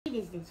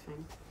this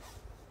one.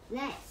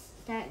 Let's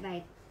start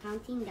by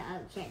counting the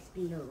objects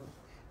below.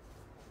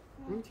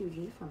 1, 2,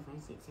 3, 4,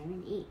 5, 6,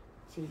 7, 8.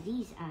 So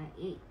these are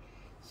 8.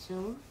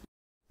 So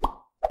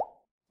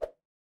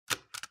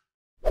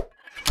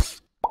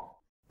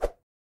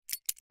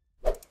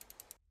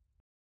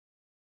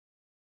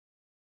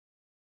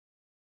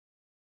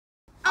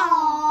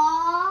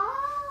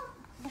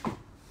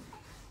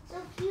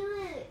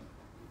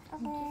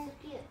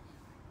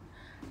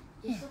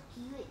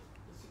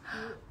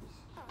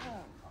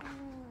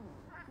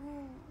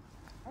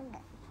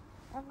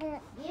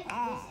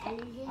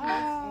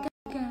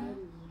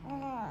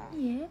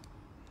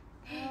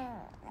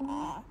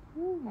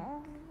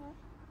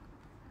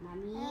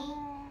Mommy,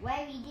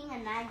 we're reading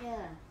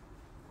another.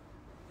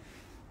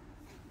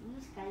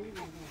 Use color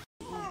another.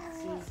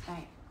 So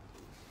start.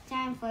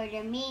 Time for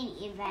the main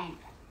event.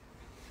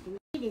 The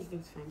main is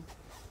this one.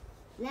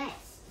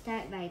 Let's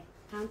start by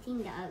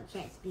counting the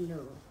objects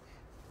below.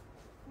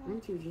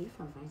 1, 2, 3,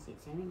 4, 5,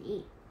 6, 7,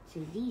 8. So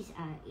these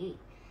are 8.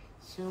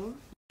 So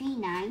 3,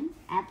 9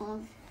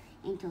 apples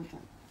in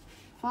total.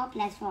 4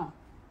 plus 4.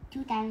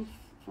 2 times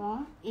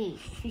 4, 8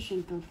 fish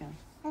in total.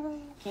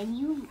 Can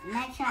you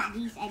match up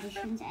these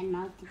additions and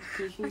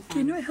multiplications? I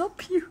cannot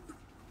help you.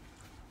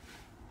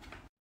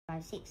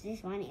 6.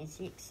 This one is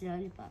 6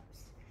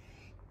 lollipops.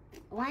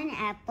 1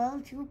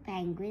 apple, 2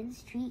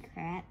 penguins, 3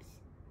 crabs,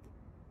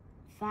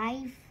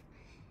 5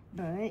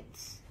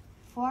 birds,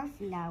 4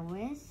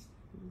 flowers,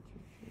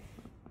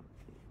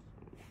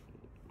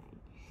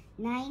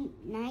 9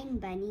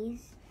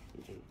 bunnies,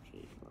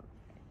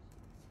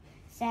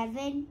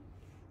 7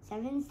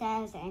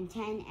 stars, and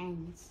 10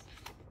 ants.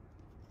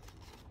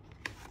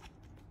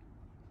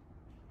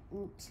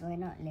 Oops, we're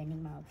not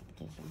learning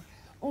multiplication.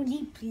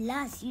 Only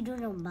plus, you don't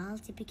know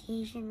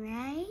multiplication,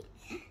 right?